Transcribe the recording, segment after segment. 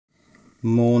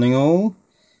Morning all,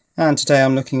 and today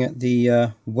I'm looking at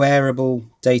the wearable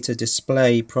data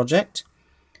display project,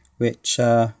 which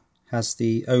has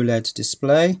the OLED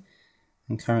display,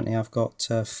 and currently I've got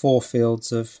 4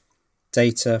 fields of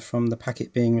data from the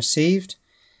packet being received.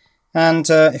 And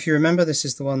if you remember, this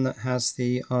is the one that has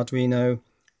the Arduino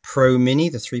Pro Mini,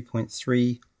 the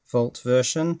 3.3 volt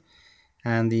version,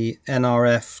 and the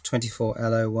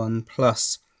NRF24L01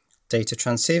 Plus data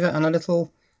transceiver and a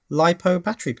little LiPo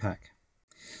battery pack.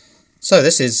 So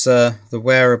this is the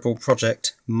wearable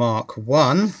project Mark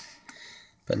 1,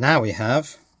 but now we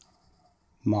have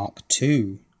Mark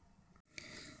 2.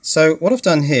 So what I've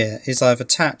done here is I've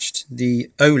attached the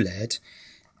OLED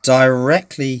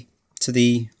directly to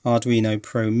the Arduino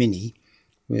Pro Mini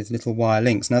with little wire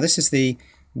links. Now this is the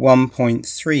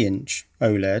 1.3 inch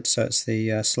OLED, so it's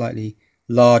the slightly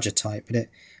larger type, but it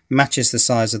matches the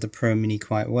size of the Pro Mini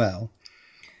quite well.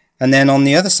 And then on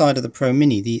the other side of the Pro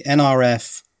Mini, the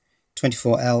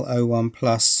NRF24L01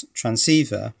 Plus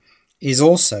transceiver is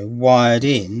also wired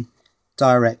in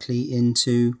directly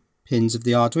into pins of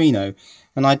the Arduino.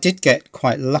 And I did get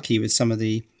quite lucky with some of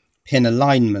the pin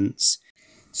alignments.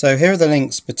 So here are the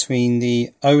links between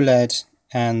the OLED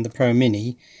and the Pro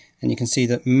Mini, and you can see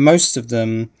that most of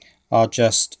them are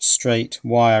just straight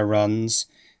wire runs.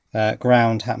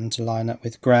 Ground happened to line up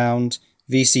with ground.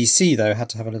 VCC though had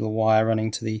to have a little wire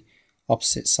running to the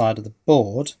opposite side of the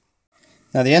board.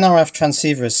 Now the NRF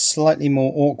transceiver is slightly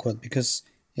more awkward because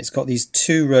it's got these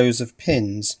 2 rows of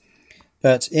pins,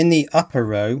 but in the upper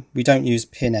row we don't use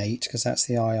pin 8 because that's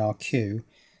the IRQ.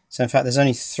 So in fact there's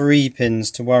only 3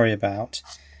 pins to worry about,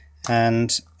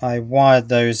 and I wired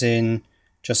those in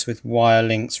just with wire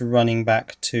links running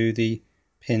back to the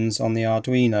pins on the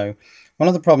Arduino. One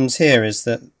of the problems here is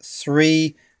that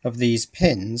 3 of these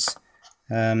pins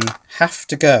have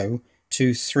to go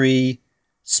to 3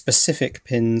 specific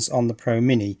pins on the Pro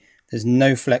Mini. There's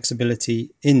no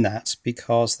flexibility in that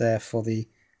because they're for the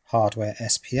hardware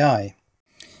SPI.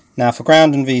 Now for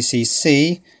ground and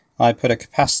VCC, I put a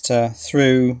capacitor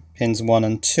through pins 1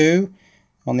 and 2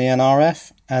 on the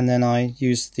NRF, and then I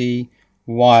used the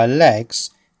wire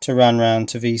legs to run round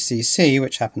to VCC,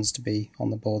 which happens to be on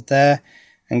the board there,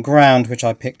 and ground, which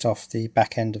I picked off the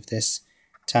back end of this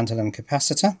tantalum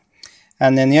capacitor.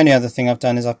 And then the only other thing I've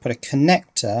done is I've put a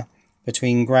connector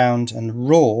between ground and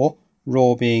raw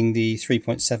being the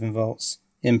 3.7 volts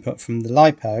input from the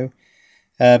LiPo,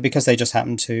 because they just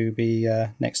happen to be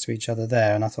next to each other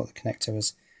there, and I thought the connector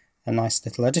was a nice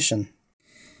little addition.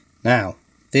 Now,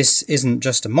 this isn't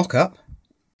just a mock-up,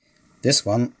 this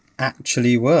one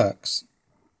actually works.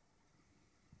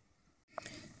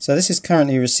 So this is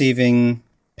currently receiving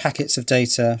packets of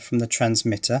data from the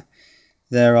transmitter.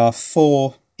 There are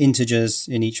 4 integers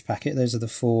in each packet. Those are the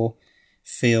 4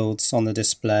 fields on the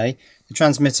display. The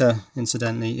transmitter,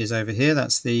 incidentally, is over here.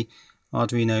 That's the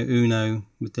Arduino Uno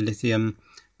with the lithium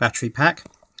battery pack.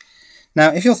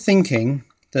 Now, if you're thinking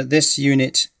that this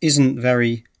unit isn't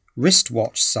very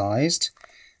wristwatch sized,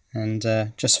 and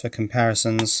just for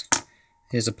comparisons,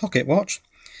 here's a pocket watch.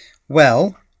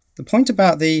 Well, the point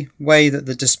about the way that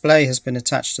the display has been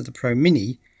attached to the Pro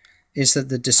Mini is that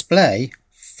the display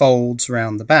folds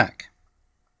round the back.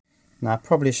 Now I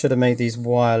probably should have made these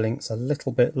wire links a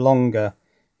little bit longer,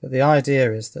 but the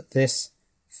idea is that this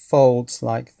folds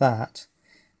like that,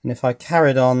 and if I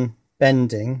carried on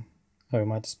bending, oh,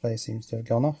 my display seems to have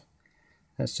gone off.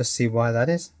 Let's just see why that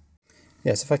is.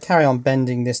 Yes, if I carry on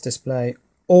bending this display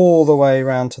all the way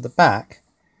around to the back,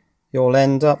 you'll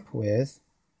end up with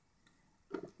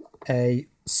a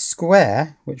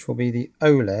square, which will be the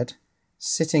OLED,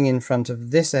 sitting in front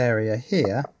of this area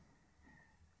here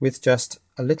with just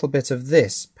a little bit of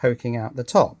this poking out the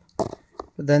top.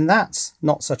 But then that's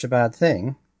not such a bad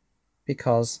thing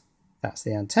because that's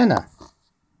the antenna.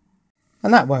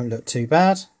 And that won't look too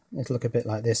bad. It'll look a bit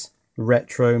like this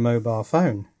retro mobile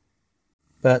phone.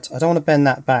 But I don't want to bend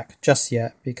that back just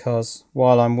yet because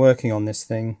while I'm working on this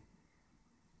thing,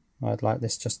 I'd like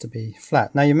this just to be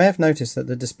flat. Now you may have noticed that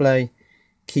the display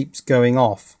keeps going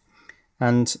off,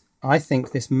 and I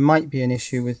think this might be an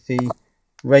issue with the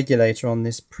regulator on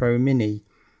this Pro Mini.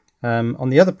 On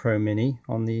the other Pro Mini,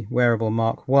 on the wearable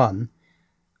Mark 1,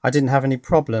 I didn't have any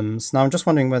problems. Now I'm just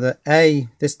wondering whether A,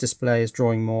 this display is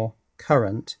drawing more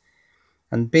current,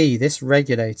 and B, this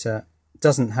regulator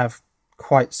doesn't have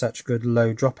quite such good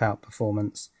low dropout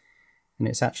performance, and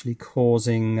it's actually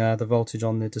causing the voltage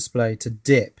on the display to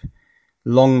dip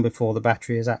long before the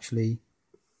battery has actually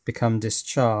become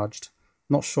discharged.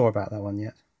 Not sure about that one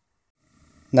yet.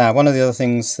 Now, one of the other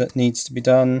things that needs to be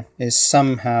done is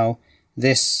somehow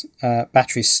this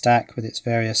battery stack with its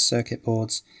various circuit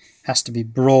boards has to be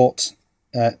brought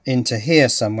into here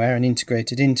somewhere and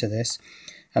integrated into this.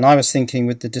 And I was thinking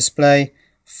with the display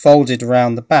folded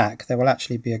around the back, there will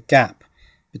actually be a gap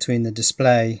between the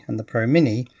display and the Pro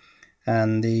Mini,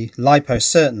 and the LiPo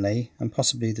certainly, and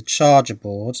possibly the charger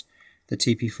board, the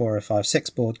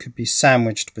TP4056 board, could be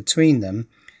sandwiched between them,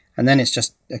 and then it's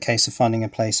just a case of finding a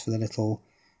place for the little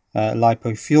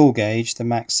LiPo fuel gauge, the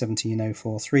Max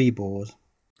 17043 board.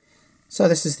 So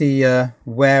this is the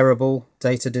wearable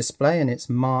data display in its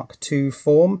Mark II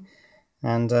form,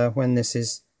 and when this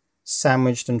is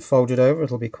sandwiched and folded over,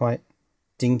 it'll be quite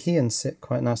dinky and sit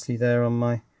quite nicely there on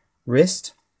my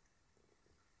wrist.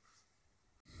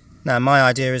 Now my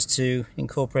idea is to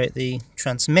incorporate the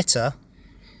transmitter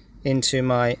into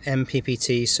my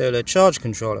MPPT solar charge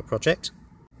controller project,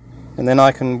 and then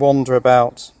I can wander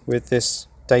about with this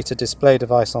data display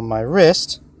device on my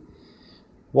wrist,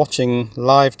 watching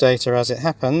live data as it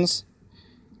happens,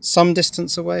 some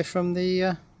distance away from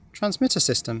the transmitter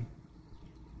system.